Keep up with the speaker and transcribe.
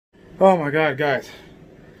Oh my god, guys.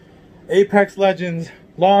 Apex Legends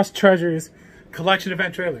Lost Treasures collection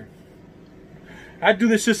event trailer. I do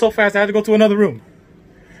this shit so fast I had to go to another room.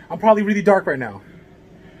 I'm probably really dark right now.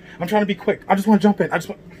 I'm trying to be quick. I just want to jump in. I just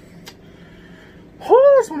want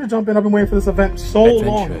to jump in. I've been waiting for this event so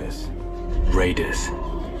long. Adventurers, raiders,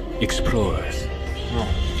 explorers.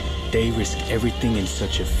 They risk everything in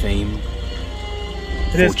search of fame,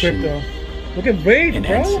 It is fortune, crypto. Look at Raid, and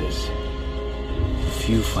bro. answers.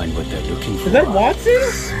 Few find what they're looking for. Is that Watson?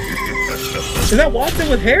 Is that Watson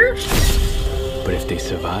with hair? But if they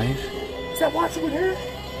survive, Is that Watson with hair?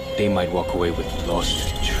 they might walk away with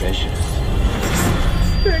lost treasures.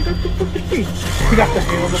 Man, got the fucking... He got the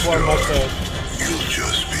handlebar mustache. You'll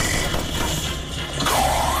just be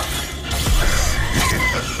gone.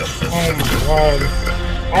 Oh my god.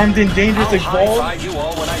 Armed and dangerous I'll evolved? high-five you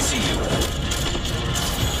all when I see you.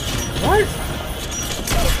 What?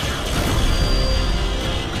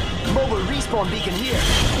 Mobile respawn beacon here.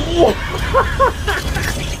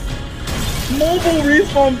 Mobile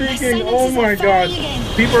respawn beacon. Oh my god.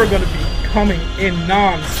 People are gonna be coming in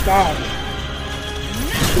non-stop.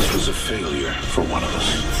 This was a failure for one of us.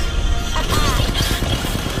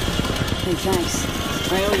 Hey, thanks.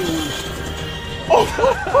 I owe you one.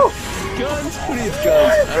 Guns? Who needs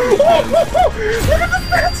guns? Look at the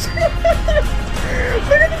statue!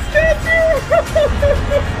 Look at the statue!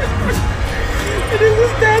 It is a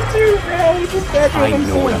statue, bro! It's a statue I of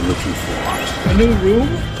know what I'm himself. looking for. A new room?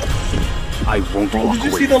 I won't Bro, walk did you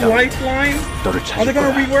away see the without it. lifeline? Don't Are they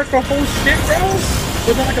gonna rework the whole shit, bro?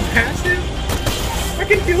 Was that like a passive? I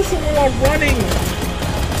can heal someone while running!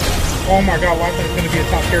 Oh my god, Lifeline is gonna be a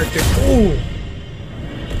top character. Ooh!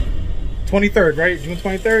 23rd, right? June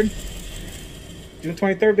 23rd? June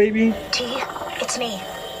 23rd, baby? T, it's me.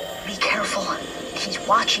 Be careful. He's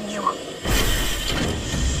watching you.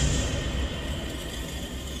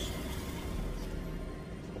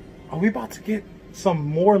 Are we about to get some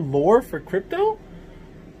more lore for crypto?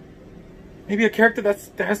 Maybe a character that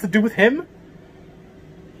has to do with him?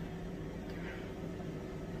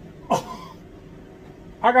 Oh,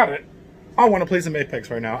 I got it. I want to play some Apex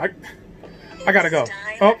right now. I gotta go.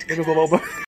 Oh, it was a little bit.